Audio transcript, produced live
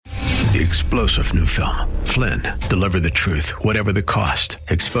The explosive new film, Flynn, deliver the truth, whatever the cost,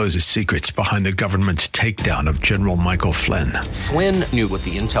 exposes secrets behind the government's takedown of General Michael Flynn. Flynn knew what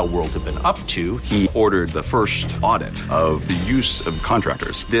the intel world had been up to. He ordered the first audit of the use of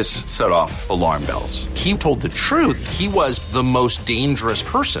contractors. This set off alarm bells. He told the truth. He was the most dangerous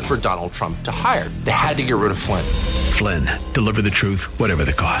person for Donald Trump to hire. They had to get rid of Flynn. Flynn, deliver the truth, whatever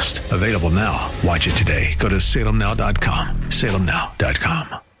the cost. Available now. Watch it today. Go to salemnow.com.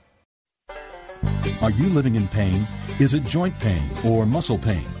 salemnow.com. Are you living in pain? Is it joint pain or muscle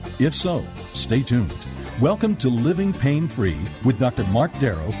pain? If so, stay tuned. Welcome to Living Pain Free with Dr. Mark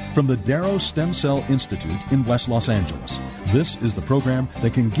Darrow from the Darrow Stem Cell Institute in West Los Angeles. This is the program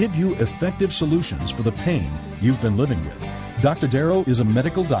that can give you effective solutions for the pain you've been living with. Dr. Darrow is a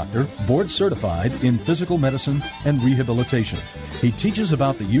medical doctor, board certified in physical medicine and rehabilitation. He teaches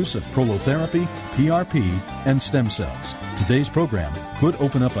about the use of prolotherapy, PRP, and stem cells. Today's program could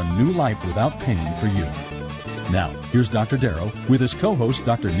open up a new life without pain for you. Now, here's Dr. Darrow with his co-host,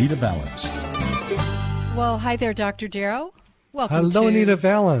 Dr. Nita Valens. Well, hi there, Dr. Darrow. Hello, Nita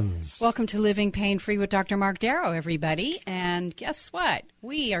Valens. Welcome to Living Pain Free with Dr. Mark Darrow, everybody. And guess what?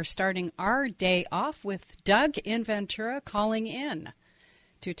 We are starting our day off with Doug in Ventura calling in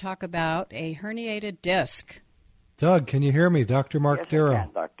to talk about a herniated disc. Doug, can you hear me? Dr. Mark Darrow. Yes, I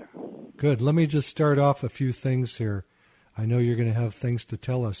can, Doctor. Good. Let me just start off a few things here. I know you're going to have things to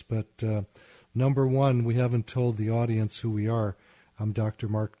tell us, but number one, we haven't told the audience who we are. I'm Dr.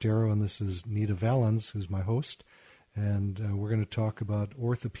 Mark Darrow, and this is Nita Valens, who's my host. And we're going to talk about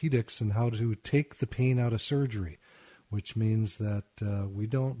orthopedics and how to take the pain out of surgery, which means that we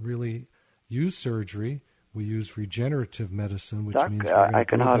don't really use surgery. We use regenerative medicine, which means we're going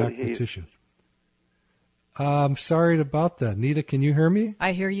to grow back the tissue. I'm sorry about that. Nita, can you hear me?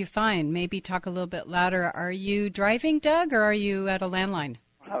 I hear you fine. Maybe talk a little bit louder. Are you driving, Doug, or are you at a landline?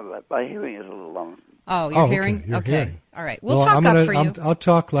 My hearing is a little low. Oh, you're hearing? Okay. Hearing. All right. We'll talk up for you. I'll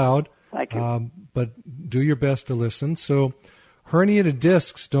talk loud. Thank you. But do your best to listen. So herniated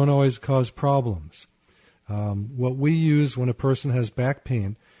discs don't always cause problems. What we use when a person has back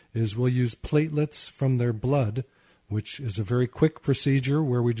pain is we'll use platelets from their blood, which is a very quick procedure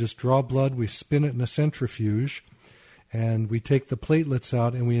where we just draw blood, we spin it in a centrifuge, and we take the platelets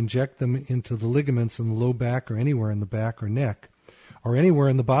out and we inject them into the ligaments in the low back or anywhere in the back or neck, or anywhere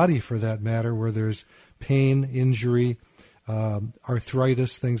in the body for that matter where there's pain, injury,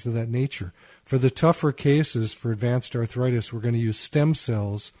 arthritis, things of that nature. For the tougher cases, for advanced arthritis, we're going to use stem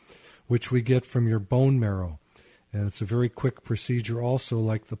cells, which we get from your bone marrow. And it's a very quick procedure also,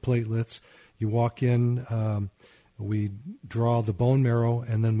 like the platelets. You walk in, we draw the bone marrow,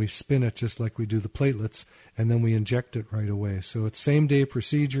 and then we spin it just like we do the platelets, and then we inject it right away. So it's same-day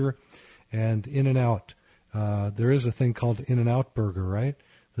procedure and in and out. There is a thing called In-N-Out Burger, right?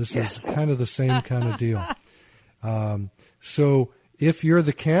 This is kind of the same kind of deal. So if you're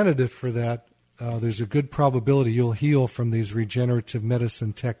the candidate for that, there's a good probability you'll heal from these regenerative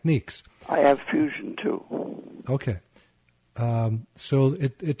medicine techniques. I have fusion, too. Okay. So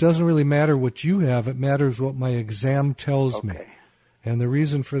it doesn't really matter what you have. It matters what my exam tells me. And the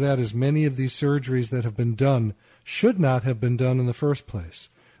reason for that is many of these surgeries that have been done should not have been done in the first place.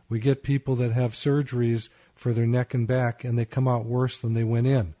 We get people that have surgeries for their neck and back, and they come out worse than they went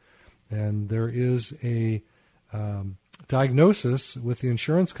in. And there is a diagnosis with the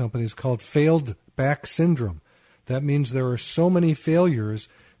insurance companies called failed back syndrome. That means there are so many failures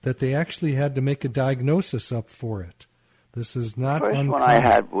that they actually had to make a diagnosis up for it. This is not uncommon. The first one I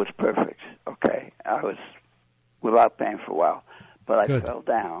had was perfect. Okay. I was without pain for a while, but I fell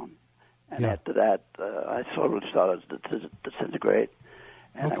down, and after that I sort of started to disintegrate,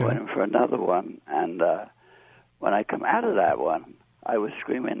 and I went in for another one, and when I come out of that one, I was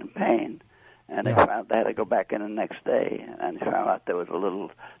screaming in pain. And they found they had to go back in the next day, and they found out there was a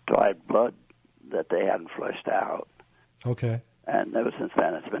little dried blood that they hadn't flushed out. Okay. And ever since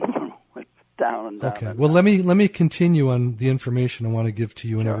then, it's been down and down. Okay. And well, down. let me continue on the information I want to give to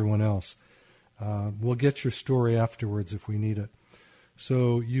you and everyone else. We'll get your story afterwards if we need it.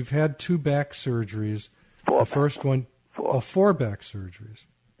 So you've had 2 back surgeries. 4 the first one, 4 back surgeries.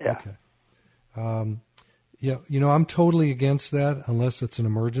 Yeah. Okay. Yeah. I'm totally against that unless it's an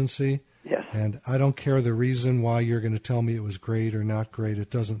emergency. Yes. And I don't care the reason why you're going to tell me it was great or not great. It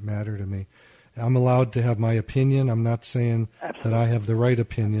doesn't matter to me. I'm allowed to have my opinion. I'm not saying that I have the right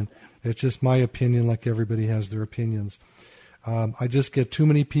opinion. It's just my opinion, like everybody has their opinions. I just get too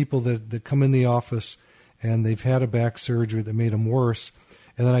many people that come in the office and they've had a back surgery that made them worse,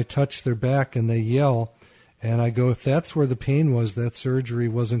 and then I touch their back and they yell, and I go, if that's where the pain was, that surgery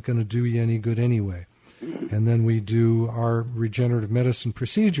wasn't going to do you any good anyway. and then we do our regenerative medicine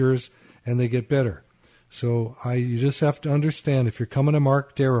procedures, and they get better. So you just have to understand, if you're coming to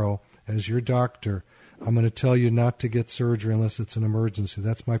Mark Darrow as your doctor, I'm going to tell you not to get surgery unless it's an emergency.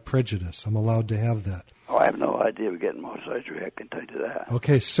 That's my prejudice. I'm allowed to have that. Oh, I have no idea we're getting more surgery. I can tell you that.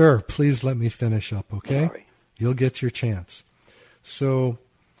 Okay, sir, please let me finish up, okay? Sorry. You'll get your chance. So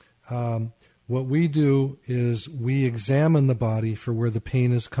what we do is we examine the body for where the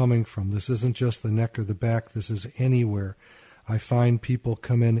pain is coming from. This isn't just the neck or the back. This is anywhere. I find people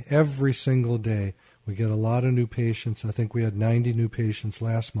come in every single day. We get a lot of new patients. I think we had 90 new patients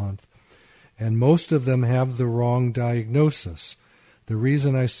last month. And most of them have the wrong diagnosis. The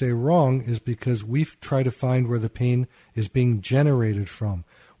reason I say wrong is because we try to find where the pain is being generated from.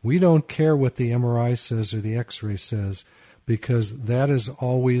 We don't care what the MRI says or the X-ray says, because that is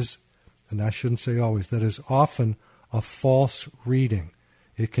always, and I shouldn't say always, that is often a false reading.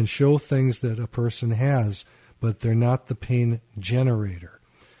 It can show things that a person has, but they're not the pain generator.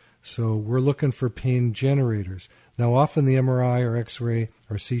 So we're looking for pain generators. Now, often the MRI or X-ray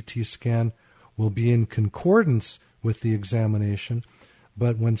or CT scan will be in concordance with the examination,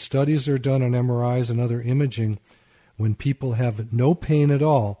 but when studies are done on MRIs and other imaging, when people have no pain at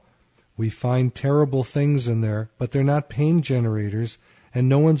all, we find terrible things in there, but they're not pain generators, and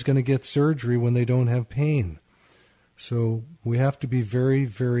no one's going to get surgery when they don't have pain. So we have to be very,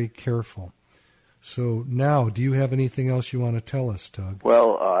 very careful. So now, do you have anything else you want to tell us, Doug?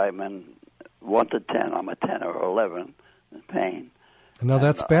 Well, I'm in 1 to 10. I'm a 10 or 11 in pain. Now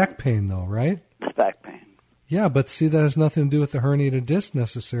that's back pain, though, right? It's back pain. Yeah, but see, that has nothing to do with the herniated disc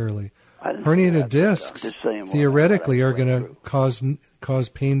necessarily. Herniated discs theoretically are going to cause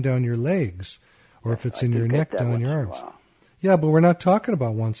pain down your legs, or if it's in your neck, down your arms. Yeah, but we're not talking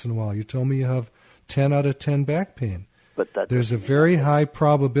about once in a while. You told me you have 10 out of 10 back pain. But there's a very high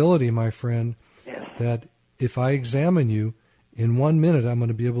probability, my friend, that if I examine you, in 1 minute I'm going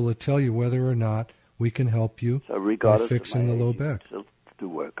to be able to tell you whether or not we can help you by fixing the low back. Still do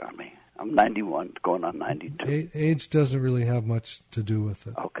work on me. I'm 91, going on 92. Age doesn't really have much to do with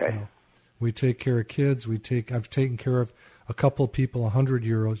it. Okay. No. We take care of kids. I've taken care of a couple of people 100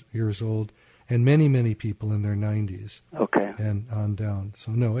 years old, and many, many people in their 90s. Okay. And on down.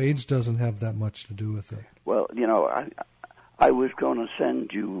 So no, age doesn't have that much to do with it. Well, I was going to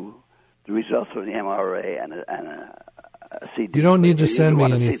send you the results of the MRA and a CD. You don't need to send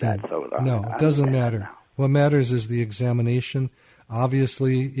me anything. That, no, it doesn't matter. What matters is the examination.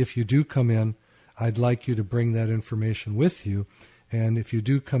 Obviously, if you do come in, I'd like you to bring that information with you. And if you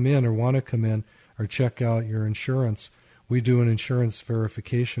do come in or want to come in or check out your insurance, we do an insurance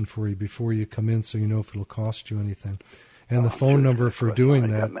verification for you before you come in so you know if it'll cost you anything. And the phone number for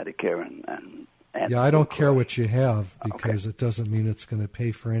doing that. Medicare and yeah, I don't care what you have because it doesn't mean it's going to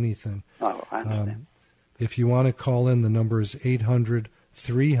pay for anything. Oh, I understand. If you want to call in, the number is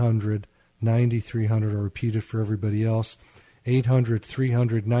 800-300-9300. I'll repeat it for everybody else.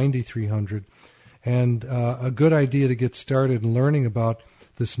 800-300-9300. And a good idea to get started in learning about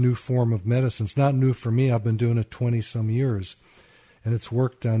this new form of medicine. It's not new for me. I've been doing it 20-some years, and it's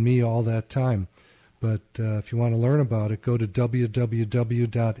worked on me all that time. But if you want to learn about it, go to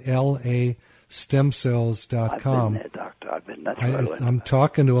www.lastemcells.com. I've been there, doctor. That's where I learned I'm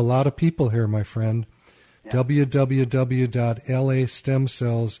talking to a lot of people here, my friend. Yeah.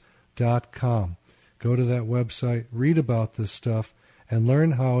 www.lastemcells.com. Go to that website, read about this stuff, and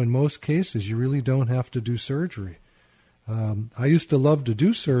learn how, in most cases, you really don't have to do surgery. I used to love to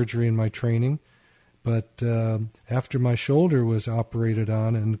do surgery in my training, but after my shoulder was operated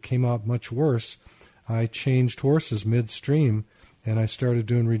on and came out much worse, I changed horses midstream, and I started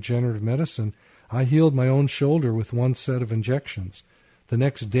doing regenerative medicine. I healed my own shoulder with one set of injections. The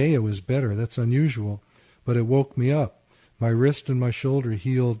next day it was better. That's unusual, but it woke me up. My wrist and my shoulder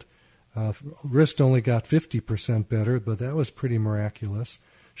healed. Wrist only got 50% better, but that was pretty miraculous.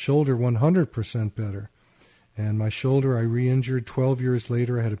 Shoulder 100% better. And my shoulder I re-injured 12 years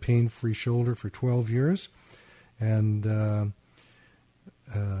later. I had a pain-free shoulder for 12 years. And,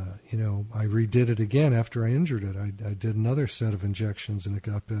 I redid it again after I injured it. I did another set of injections and it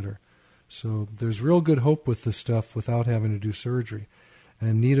got better. So there's real good hope with this stuff without having to do surgery.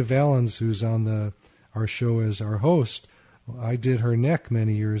 And Nita Valens, who's on our show as our host, I did her neck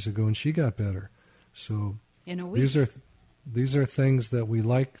many years ago, and she got better. So in a week. These are things that we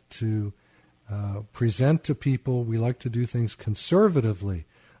like to present to people. We like to do things conservatively.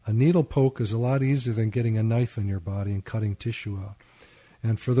 A needle poke is a lot easier than getting a knife in your body and cutting tissue out.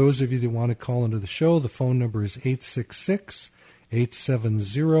 And for those of you that want to call into the show, the phone number is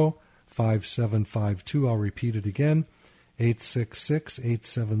 866-870-5752. I'll repeat it again,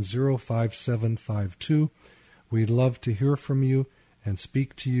 866-870-5752. We'd love to hear from you and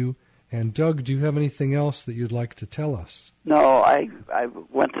speak to you. And Doug, do you have anything else that you'd like to tell us? No, I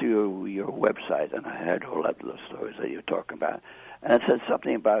went through your website and I heard a whole lot of the stories that you're talking about. And it said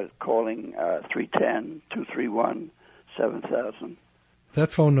something about calling 310-231-7000.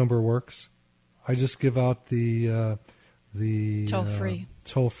 That phone number works. I just give out the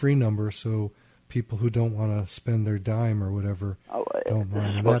toll-free number, so people who don't want to spend their dime or whatever don't mind.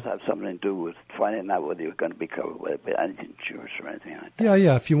 It's supposed to have something to do with finding out whether you're going to be covered with any insurance or anything like that.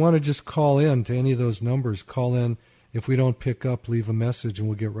 Yeah. If you want to just call in to any of those numbers, call in. If we don't pick up, leave a message, and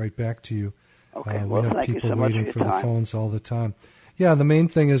we'll get right back to you. Okay. We have thank people you so much waiting for for your the time. phones all the time. Yeah, the main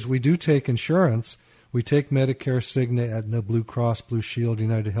thing is we do take insurance. We take Medicare, Cigna, Aetna, Blue Cross, Blue Shield,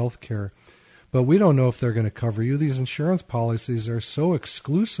 United Healthcare. But we don't know if they're going to cover you. These insurance policies are so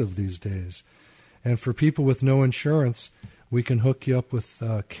exclusive these days. And for people with no insurance, we can hook you up with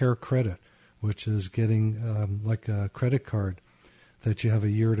Care Credit, which is getting like a credit card that you have a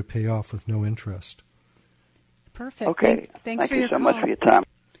year to pay off with no interest. Perfect. Okay. Thanks for you your so call. much for your time.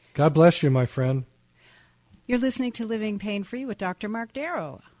 God bless you, my friend. You're listening to Living Pain-Free with Dr. Mark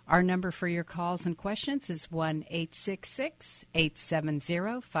Darrow. Our number for your calls and questions is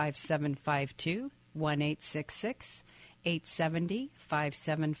 1-866-870-5752,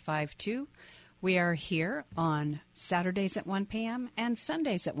 1-866-870-5752. We are here on Saturdays at 1 p.m. and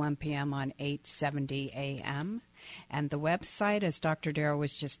Sundays at 1 p.m. on 870 a.m. And the website, as Dr. Darrow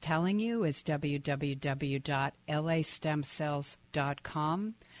was just telling you, is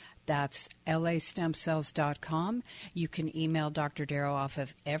www.lastemcells.com. That's lastemcells.com. You can email Dr. Darrow off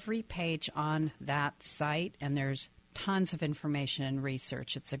of every page on that site, and there's tons of information and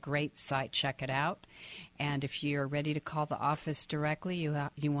research. It's a great site. Check it out. And if you're ready to call the office directly, you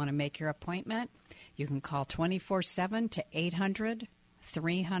want to make your appointment, you can call 24/7 to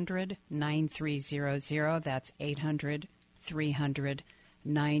 800-300-9300. That's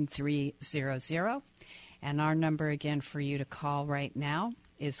 800-300-9300. And our number again for you to call right now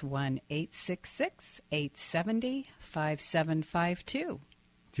is 1-866-870-5752. Do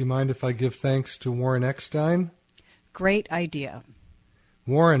you mind if I give thanks to Warren Eckstein? Great idea.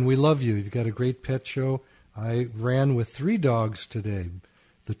 Warren, we love you. You've got a great pet show. I ran with 3 dogs today,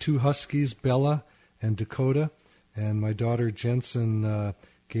 the 2 huskies, Bella and Dakota, and my daughter Jensen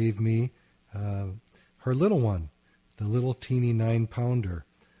gave me her little one, the little teeny 9-pounder,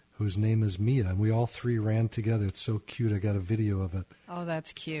 whose name is Mia, and we all 3 ran together. It's so cute. I got a video of it. Oh,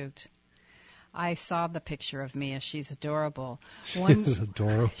 that's cute. I saw the picture of Mia. She's adorable. She's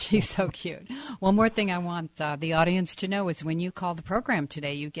adorable. She's so cute. One more thing I want the audience to know is when you call the program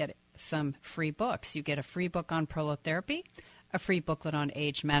today, you get some free books. You get a free book on prolotherapy, a free booklet on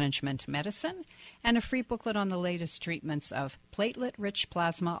age management medicine, and a free booklet on the latest treatments of platelet-rich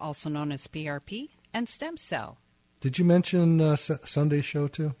plasma, also known as PRP, and stem cell. Did you mention Sunday show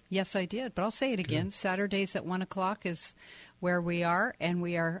too? Yes, I did, but I'll say it again. Good. Saturdays at 1 o'clock is where we are, and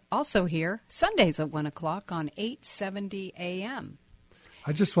we are also here Sundays at 1 o'clock on 870 a.m.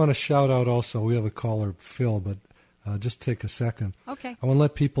 I just want to shout out also, we have a caller, Phil, but just take a second. Okay. I want to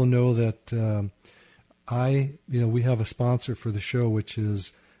let people know that we have a sponsor for the show, which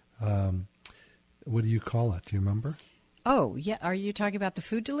is, what do you call it? Do you remember? Oh, yeah. Are you talking about the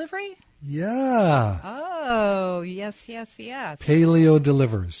food delivery? Yeah. Oh, yes. Paleo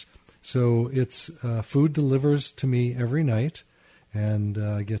Delivers. So it's food delivers to me every night, and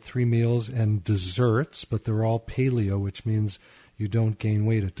I get 3 meals and desserts, but they're all paleo, which means you don't gain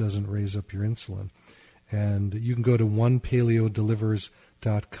weight. It doesn't raise up your insulin. And you can go to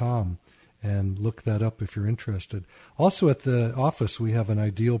onepaleodelivers.com and look that up if you're interested. Also at the office, we have an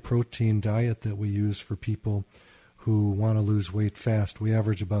ideal protein diet that we use for people who want to lose weight fast. We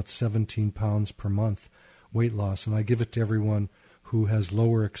average about 17 pounds per month weight loss, and I give it to everyone who has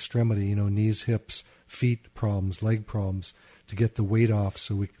lower extremity, knees, hips, feet problems, leg problems, to get the weight off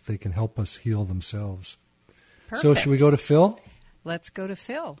so they can help us heal themselves. Perfect. So should we go to Phil? Let's go to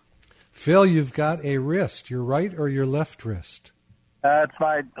Phil. Phil, you've got a wrist, your right or your left wrist? It's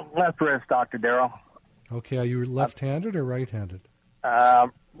my left wrist, Dr. Darrow. Okay, are you left-handed or right-handed?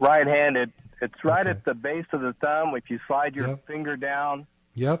 Right-handed. It's right Okay. at the base of the thumb. If you slide your finger down,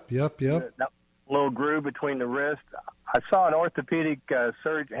 Yep. that little groove between the wrist. I saw an orthopedic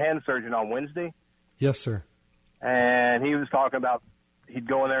hand surgeon on Wednesday, Yes, sir. and he was talking about he'd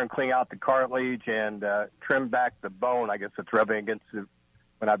go in there and clean out the cartilage and trim back the bone. I guess it's rubbing against it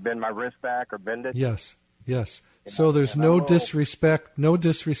when I bend my wrist back or bend it. Yes. So there's no disrespect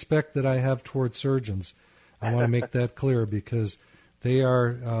that I have toward surgeons. I want to make that clear because they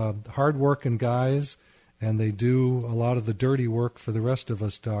are hard-working guys, and they do a lot of the dirty work for the rest of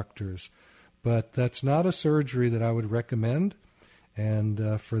us doctors. But that's not a surgery that I would recommend,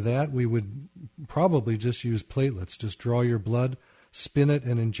 and for that we would probably just use platelets. Just draw your blood, spin it,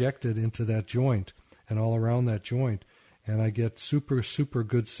 and inject it into that joint and all around that joint, and I get super, super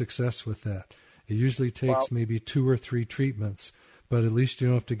good success with that. It usually takes maybe 2 or 3 treatments, but at least you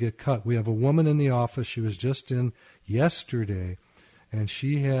don't have to get cut. We have a woman in the office, she was just in yesterday, and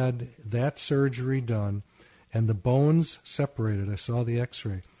she had that surgery done, and the bones separated. I saw the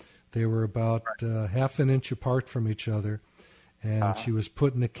x-ray. They were about half an inch apart from each other, and she was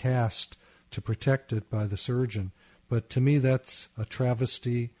put in a cast to protect it by the surgeon. But to me, that's a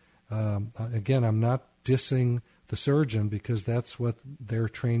travesty. Again, I'm not dissing the surgeon because that's what they're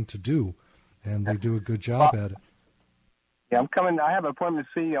trained to do, and they do a good job at it. Yeah, I'm coming. I have an appointment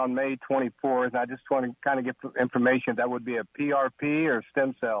to see you on May 24th, and I just want to kind of get information. That would be a PRP or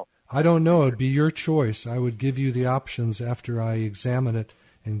stem cell? I don't know. It'd be your choice. I would give you the options after I examine it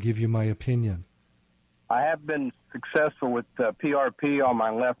and give you my opinion. I have been successful with PRP on my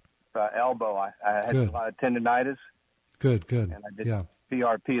left elbow. I had a lot of tendinitis. Good. And I did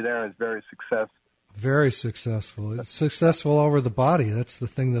PRP there, and it's very successful. Very successful. It's successful all over the body. That's the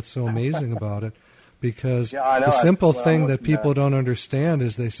thing that's so amazing about it. Because the simple thing that people don't understand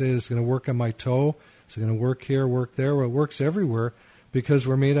is they say it's going to work on my toe, it's going to work here, work there. Well, it works everywhere because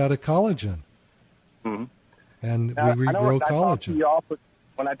we're made out of collagen. Mm-hmm. And we regrow collagen.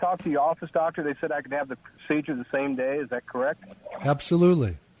 When I talked to your office doctor, they said I could have the procedure the same day. Is that correct?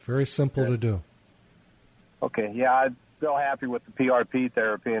 Absolutely. Very simple to do. Okay. Yeah, I'm still happy with the PRP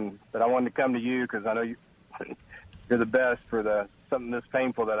therapy, but I wanted to come to you because I know you're the best for something this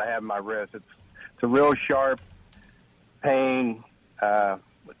painful that I have in my wrist. It's a real sharp pain and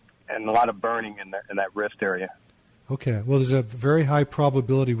a lot of burning in that wrist area. Okay. Well, there's a very high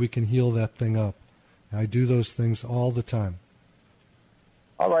probability we can heal that thing up. I do those things all the time.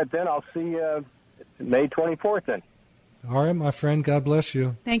 All right, then. I'll see you May 24th, then. All right, my friend. God bless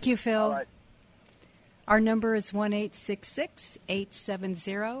you. Thank you, Phil. All right. Our number is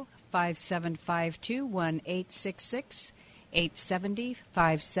 1-866-870-5752,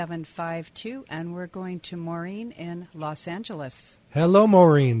 1-870-5752, and we're going to Maureen in Los Angeles. Hello,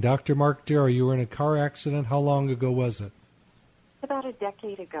 Maureen. Dr. Mark Darrow, you were in a car accident. How long ago was it? About a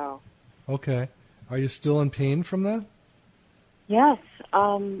decade ago. Okay. Are you still in pain from that? Yes.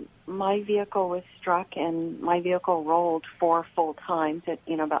 My vehicle was struck, and my vehicle rolled 4 full times at,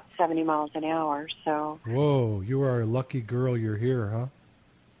 about 70 miles an hour. So. Whoa, you are a lucky girl you're here, huh?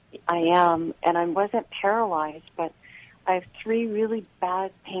 I am, and I wasn't paralyzed, but I have 3 really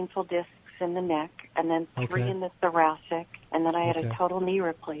bad, painful discs in the neck, and then 3 in the thoracic, and then I had a total knee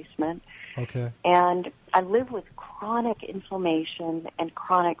replacement. Okay. And I live with chronic inflammation and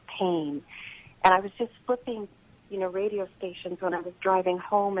chronic pain. And I was just flipping, radio stations when I was driving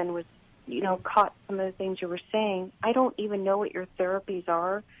home and was, caught some of the things you were saying. I don't even know what your therapies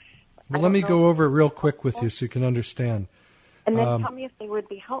are. Well, let me go over it real quick with you so you can understand. And then tell me if they would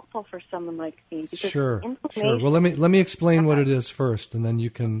be helpful for someone like me. Sure. Well, let me explain what it is first, and then you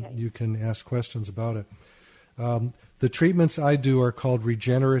can ask questions about it. The treatments I do are called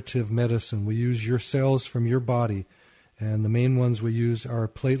regenerative medicine. We use your cells from your body, and the main ones we use are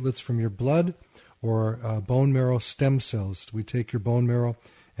platelets from your blood or bone marrow stem cells. We take your bone marrow,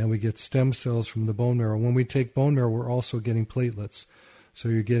 and we get stem cells from the bone marrow. When we take bone marrow, we're also getting platelets. So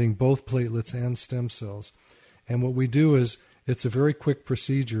you're getting both platelets and stem cells. And what we do is, it's a very quick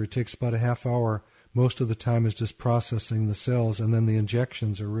procedure. It takes about a half hour. Most of the time is just processing the cells, and then the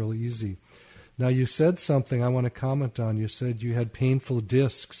injections are real easy. Now, you said something I want to comment on. You said you had painful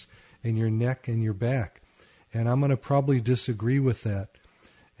discs in your neck and your back, and I'm going to probably disagree with that.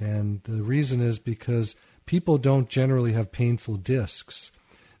 And the reason is because people don't generally have painful discs.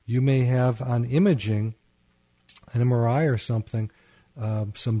 You may have on imaging, an MRI or something,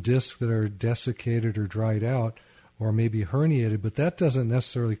 some discs that are desiccated or dried out, or maybe herniated, but that doesn't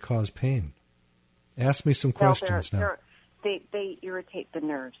necessarily cause pain. Ask me some questions now. They irritate the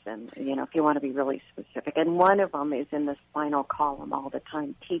nerves, and if you want to be really specific. And one of them is in the spinal column all the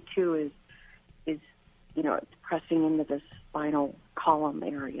time. T2 is it's pressing into the spinal column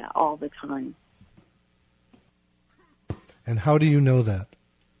area all the time. And how do you know that?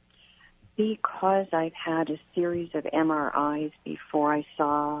 Because I've had a series of MRIs before I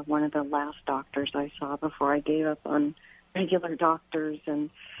saw one of the last doctors I saw before I gave up on regular doctors, and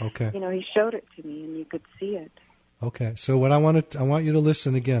he showed it to me, and you could see it. Okay, so what I want you to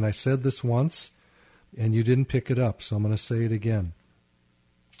listen again. I said this once, and you didn't pick it up, so I'm going to say it again.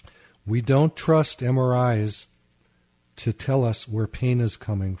 We don't trust MRIs to tell us where pain is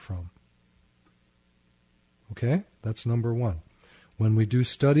coming from. Okay? That's number one. When we do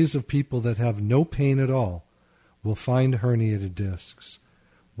studies of people that have no pain at all, we'll find herniated discs.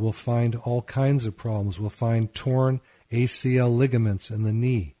 We'll find all kinds of problems. We'll find torn ACL ligaments in the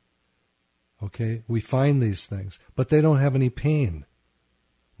knee. Okay? We find these things, but they don't have any pain.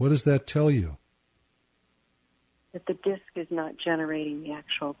 What does that tell you? That the disc is not generating the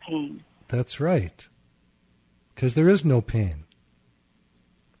actual pain. That's right. Because there is no pain.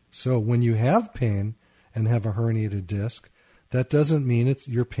 So when you have pain and have a herniated disc, that doesn't mean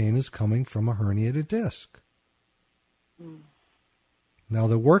your pain is coming from a herniated disc. Now,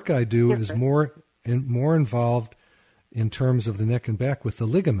 the work I do is more involved in terms of the neck and back with the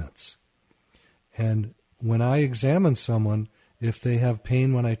ligaments. And when I examine someone, if they have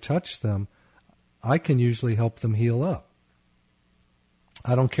pain when I touch them, I can usually help them heal up.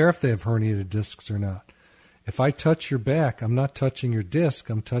 I don't care if they have herniated discs or not. If I touch your back, I'm not touching your disc,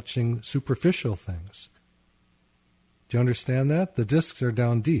 I'm touching superficial things. Do you understand that? The discs are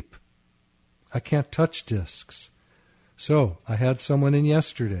down deep. I can't touch discs. So, I had someone in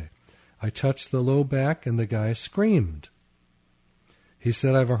yesterday. I touched the low back and the guy screamed. He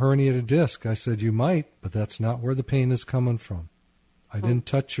said, I have a herniated disc. I said, you might, but that's not where the pain is coming from. I didn't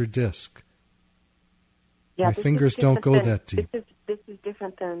touch your disc. Yeah, my fingers don't go that deep. This is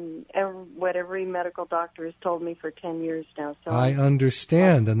different than what every medical doctor has told me for 10 years now. So I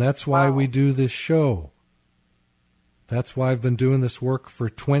understand, and that's why we do this show. That's why I've been doing this work for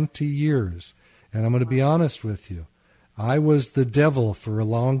 20 years. And I'm going to be honest with you. I was the devil for a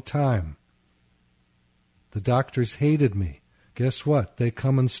long time. The doctors hated me. Guess what? They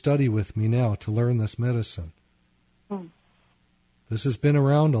come and study with me now to learn this medicine. This has been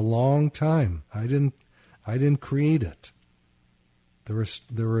around a long time. I didn't create it. There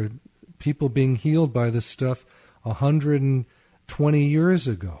were people being healed by this stuff 120 years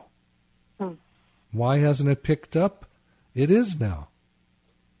ago. Why hasn't it picked up? It is now.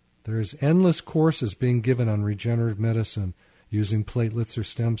 There's endless courses being given on regenerative medicine using platelets or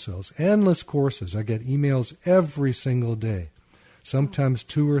stem cells. Endless courses. I get emails every single day, sometimes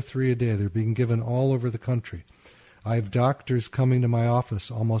 2 or 3 a day. They're being given all over the country. I have doctors coming to my office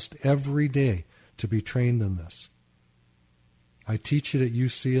almost every day to be trained in this. I teach it at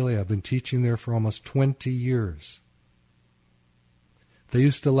UCLA. I've been teaching there for almost 20 years. They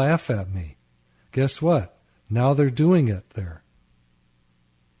used to laugh at me. Guess what? Now they're doing it there.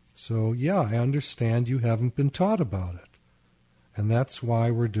 So, yeah, I understand you haven't been taught about it. And that's why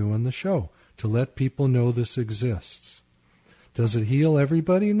we're doing the show, to let people know this exists. Does it heal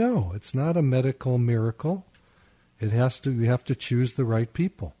everybody? No, it's not a medical miracle. You have to choose the right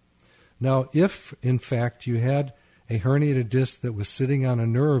people. Now, if, in fact, you had a herniated disc that was sitting on a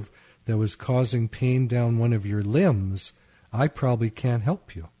nerve that was causing pain down one of your limbs, I probably can't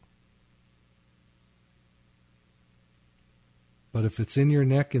help you. But if it's in your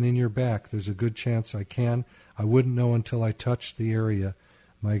neck and in your back, there's a good chance I can. I wouldn't know until I touch the area.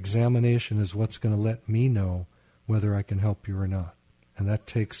 My examination is what's going to let me know whether I can help you or not. And that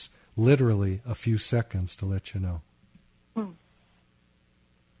takes literally a few seconds to let you know.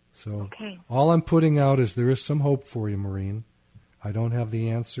 So all I'm putting out is there is some hope for you, Maureen. I don't have the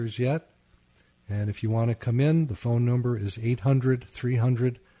answers yet. And if you want to come in, the phone number is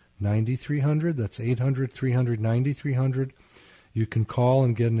 800-300-9300. That's 800-300-9300. You can call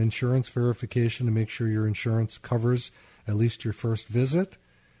and get an insurance verification to make sure your insurance covers at least your first visit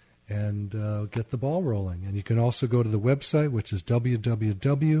and get the ball rolling. And you can also go to the website, which is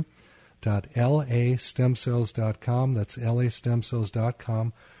www.lastemcells.com. That's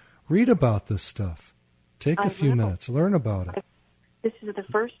lastemcells.com. Read about this stuff. Take a few minutes. Learn about it. This is the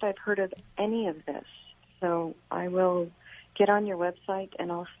first I've heard of any of this. So I will get on your website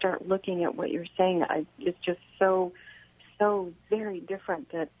and I'll start looking at what you're saying. It's just so very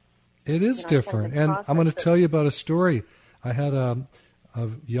different that it is different. And I'm going to tell you about a story. I had a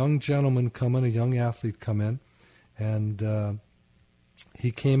young gentleman come in, a young athlete come in, and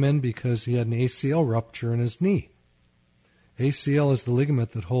he came in because he had an ACL rupture in his knee. ACL is the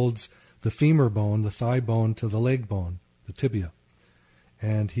ligament that holds the femur bone, the thigh bone, to the leg bone, the tibia.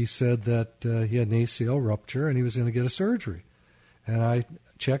 And he said that he had an ACL rupture and he was going to get a surgery. And I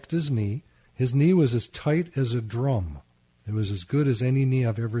checked his knee. His knee was as tight as a drum. It was as good as any knee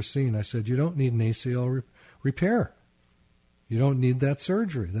I've ever seen. I said, you don't need an ACL repair. You don't need that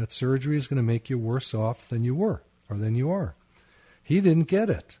surgery. That surgery is going to make you worse off than you were, or than you are. He didn't get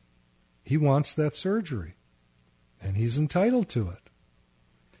it. He wants that surgery, and he's entitled to it.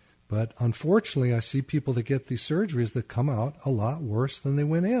 But unfortunately, I see people that get these surgeries that come out a lot worse than they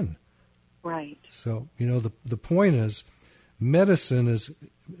went in. Right. So, the point is, medicine is,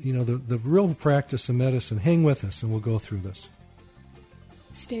 the real practice of medicine. Hang with us, and we'll go through this.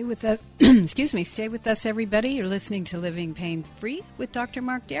 Stay with us. Excuse me. Stay with us, everybody. You're listening to Living Pain Free with Dr.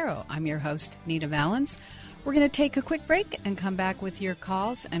 Mark Darrow. I'm your host, Nita Valens. We're going to take a quick break and come back with your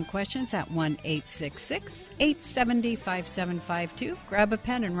calls and questions at 1-866-870-5752. Grab a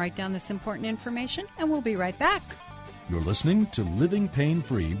pen and write down this important information, and we'll be right back. You're listening to Living Pain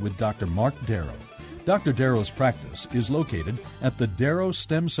Free with Dr. Mark Darrow. Dr. Darrow's practice is located at the Darrow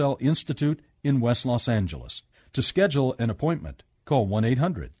Stem Cell Institute in West Los Angeles. To schedule an appointment, call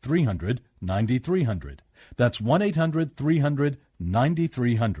 1-800-300-9300. That's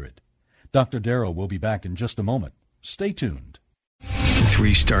 1-800-300-9300. Dr. Darrow will be back in just a moment. Stay tuned.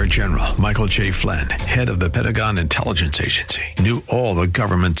 3-star General Michael J. Flynn, head of the Pentagon Intelligence Agency, knew all the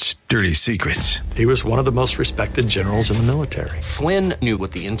government's dirty secrets. He was one of the most respected generals in the military. Flynn knew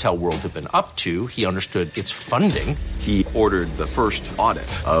what the intel world had been up to. He understood its funding. He ordered the first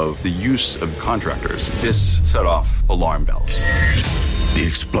audit of the use of contractors. This set off alarm bells. The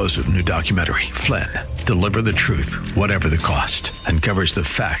explosive new documentary, Flynn, Deliver the Truth, Whatever the Cost, uncovers the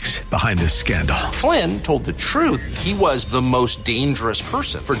facts behind this scandal. Flynn told the truth. He was the most dangerous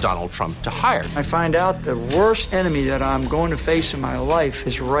person for Donald Trump to hire. I find out the worst enemy that I'm going to face in my life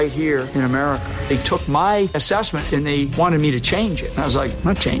is right here in America. They took my assessment and they wanted me to change it. And I was like, I'm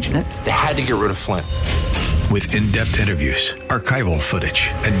not changing it. They had to get rid of Flynn. With in-depth interviews, archival footage,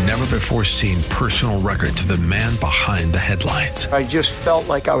 and never-before-seen personal records of the man behind the headlines. I just felt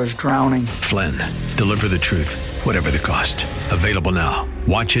like I was drowning. Flynn, Deliver the Truth, Whatever the Cost. Available now.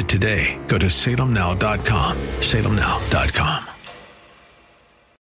 Watch it today. Go to salemnow.com. salemnow.com.